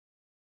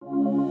Guide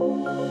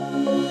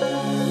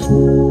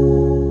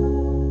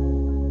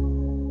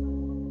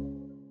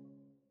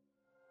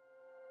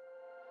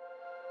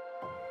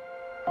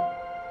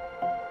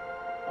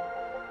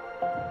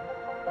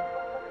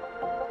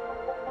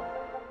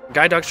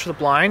Dogs for the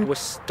Blind was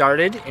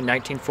started in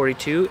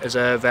 1942 as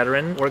a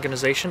veteran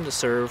organization to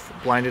serve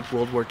blinded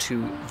World War II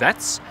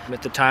vets.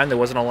 At the time, there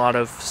wasn't a lot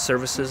of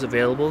services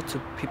available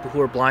to people who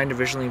are blind or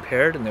visually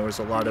impaired, and there was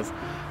a lot of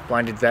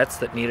blinded vets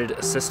that needed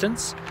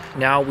assistance.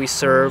 Now we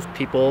serve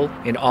people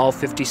in all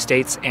 50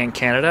 states and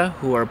Canada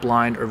who are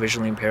blind or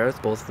visually impaired,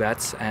 both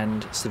vets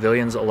and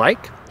civilians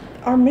alike.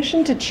 Our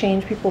mission to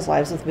change people's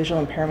lives with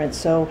visual impairments,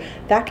 so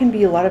that can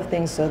be a lot of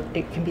things. So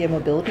it can be a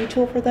mobility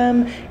tool for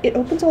them. It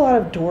opens a lot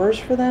of doors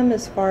for them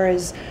as far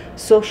as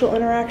social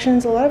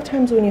interactions. A lot of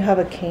times when you have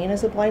a cane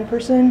as a blind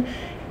person,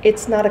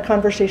 it's not a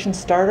conversation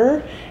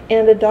starter,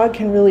 and a dog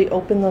can really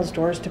open those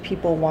doors to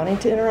people wanting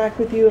to interact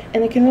with you,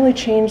 and it can really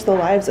change the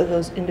lives of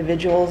those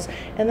individuals,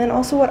 and then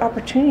also what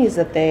opportunities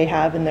that they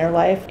have in their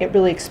life. It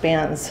really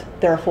expands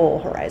their whole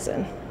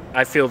horizon.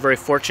 I feel very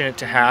fortunate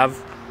to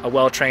have a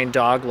well-trained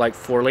dog like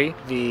Forley.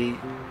 The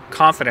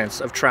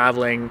confidence of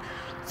traveling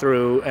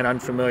through an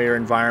unfamiliar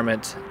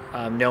environment,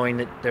 knowing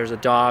that there's a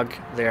dog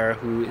there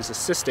who is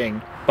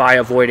assisting by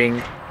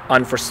avoiding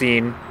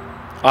unforeseen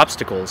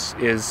obstacles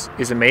is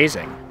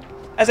amazing.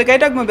 As a guide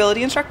dog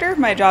mobility instructor,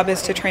 my job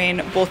is to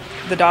train both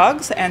the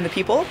dogs and the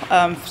people,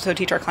 so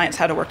teach our clients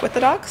how to work with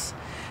the dogs.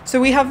 So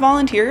we have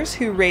volunteers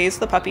who raise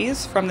the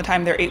puppies from the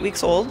time they're 8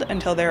 weeks old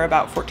until they're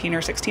about 14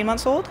 or 16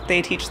 months old.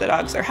 They teach the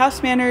dogs their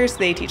house manners,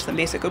 they teach them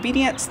basic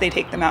obedience, they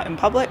take them out in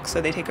public, so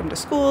they take them to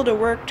school, to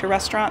work, to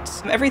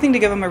restaurants, everything to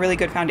give them a really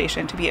good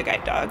foundation to be a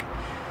guide dog.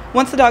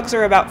 Once the dogs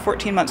are about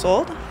 14 months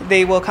old,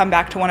 they will come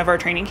back to one of our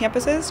training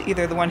campuses,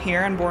 either the one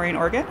here in Boring,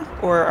 Oregon,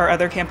 or our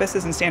other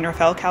campuses in San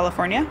Rafael,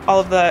 California. All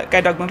of the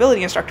guide dog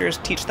mobility instructors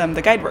teach them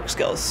the guide work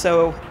skills.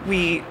 So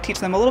we teach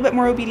them a little bit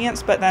more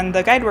obedience, but then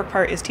the guide work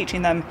part is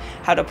teaching them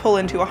how to pull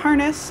into a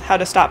harness, how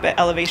to stop at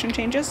elevation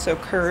changes, so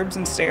curbs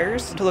and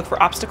stairs, to look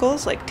for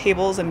obstacles like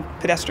tables and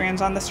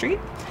pedestrians on the street,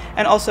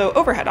 and also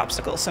overhead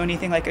obstacles, so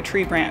anything like a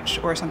tree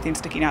branch or something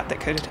sticking out that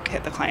could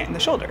hit the client in the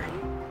shoulder.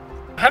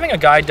 Having a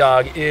guide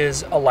dog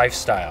is a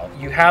lifestyle.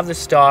 You have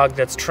this dog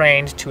that's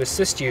trained to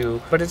assist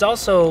you, but it's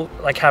also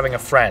like having a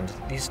friend.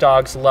 These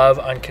dogs love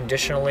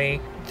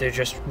unconditionally. They're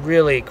just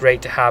really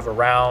great to have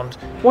around.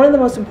 One of the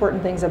most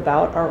important things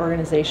about our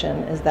organization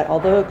is that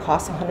although it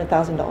costs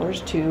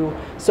 $100,000 to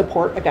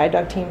support a guide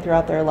dog team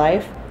throughout their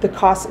life, the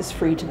cost is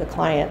free to the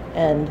client.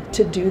 And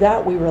to do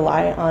that, we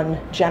rely on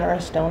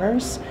generous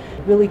donors.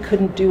 Really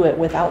couldn't do it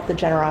without the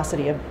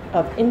generosity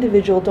of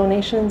individual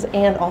donations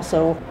and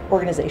also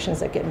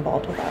organizations that get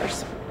involved with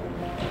ours.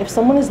 If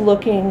someone is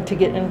looking to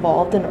get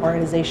involved in an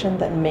organization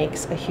that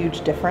makes a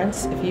huge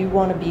difference, if you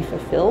want to be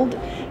fulfilled,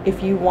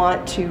 if you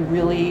want to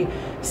really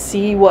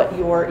see what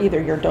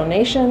either your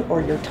donation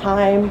or your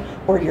time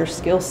or your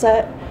skill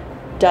set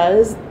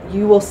does,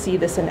 you will see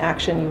this in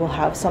action. You will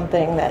have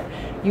something that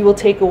you will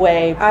take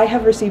away. I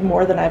have received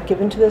more than I've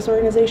given to this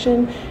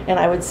organization, and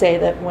I would say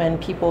that when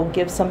people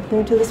give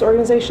something to this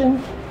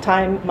organization,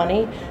 time,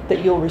 money,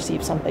 that you'll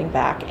receive something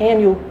back,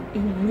 and you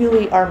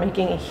really are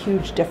making a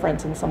huge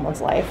difference in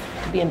someone's life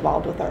to be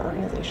involved with our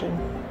organization.